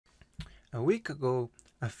A week ago,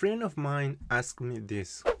 a friend of mine asked me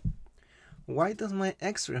this: why does my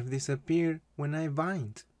XREF disappear when I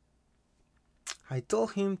bind? I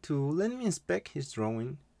told him to let me inspect his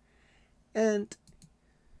drawing, and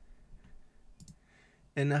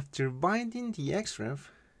after binding the XREF,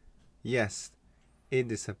 yes, it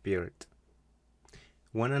disappeared.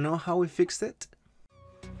 Wanna know how we fixed it?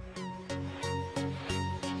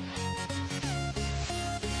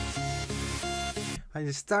 I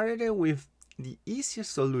started with the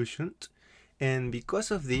easiest solution, and because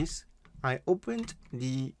of this, I opened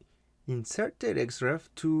the inserted XREF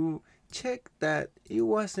to check that it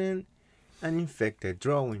wasn't an infected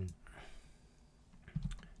drawing.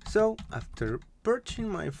 So after purchasing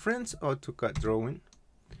my friend's AutoCAD drawing,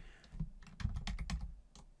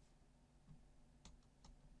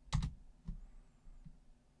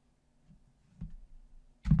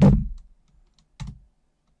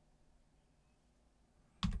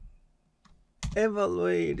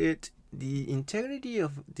 evaluated the integrity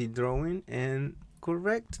of the drawing and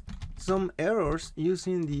correct some errors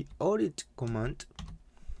using the audit command.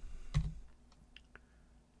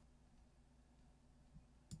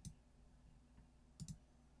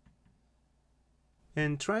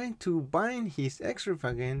 And trying to bind his XREF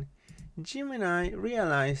again, Jim and I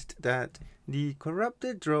realized that the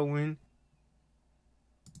corrupted drawing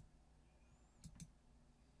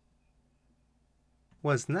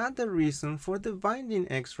was not the reason for the binding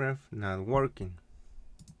XREF not working.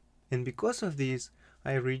 And because of this,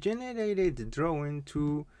 I regenerated the drawing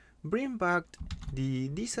to bring back the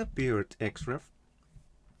disappeared XREF.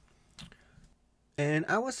 And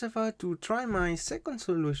I was about to try my second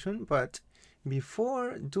solution, but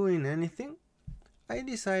before doing anything, I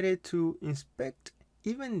decided to inspect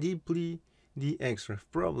even deeply the XREF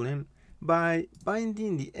problem by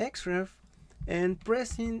binding the XREF and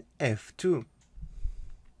pressing F2.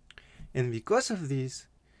 And because of this,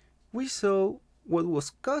 we saw what was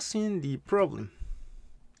causing the problem.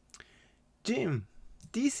 Jim,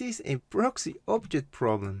 this is a proxy object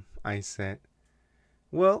problem, I said.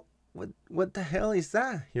 Well, what the hell is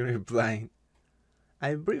that? He replied.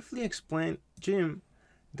 I briefly explained Jim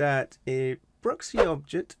that a proxy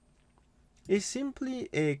object is simply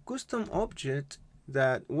a custom object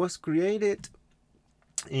that was created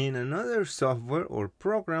in another software or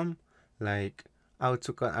program like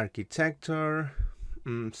AutoCAD Arquitecto,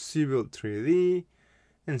 Civil 3D,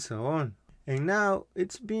 and so on. And now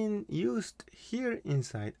it's being used here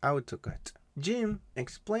inside AutoCAD. Jim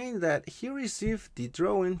explained that he received the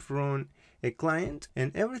drawing from a client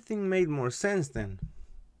and everything made more sense then.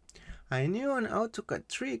 I knew an AutoCAD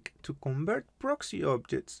trick to convert proxy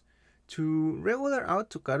objects to regular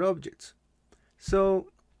AutoCAD objects.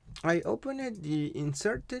 So I opened the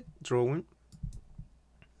inserted drawing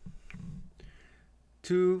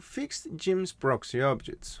to fix Jim's proxy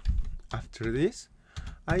objects. After this,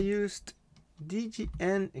 I used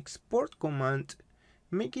DGN export command,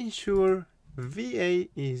 making sure VA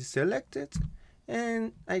is selected,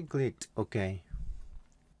 and I clicked OK.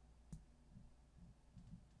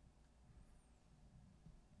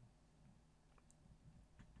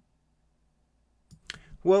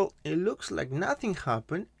 Well, it looks like nothing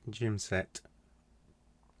happened, Jim said.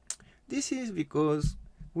 This is because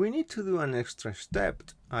we need to do an extra step,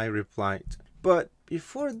 I replied. But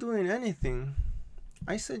before doing anything,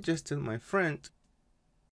 I suggested my friend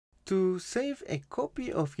to save a copy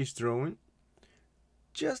of his drawing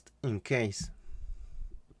just in case.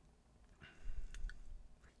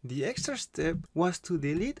 The extra step was to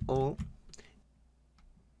delete all,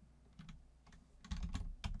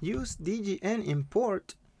 use DGN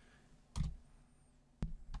import,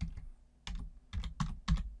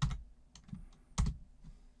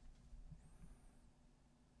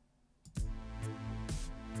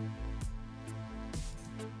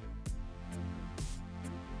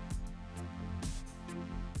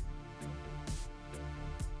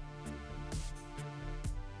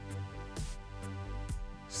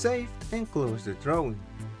 save and close the drawing.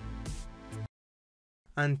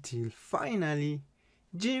 Until finally,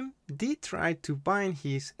 Jim did try to bind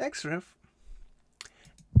his XREF,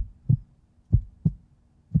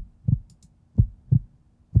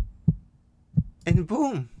 and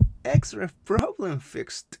boom, XREF problem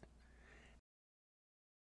fixed.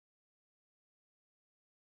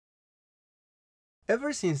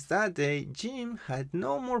 Ever since that day, Jim had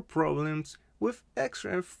no more problems with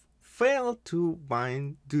XREF failed to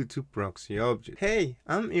bind due to proxy object. Hey,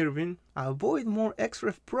 I'm Irvin. Avoid more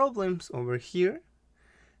XREF problems over here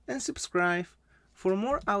and subscribe for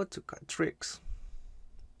more AutoCAD tricks.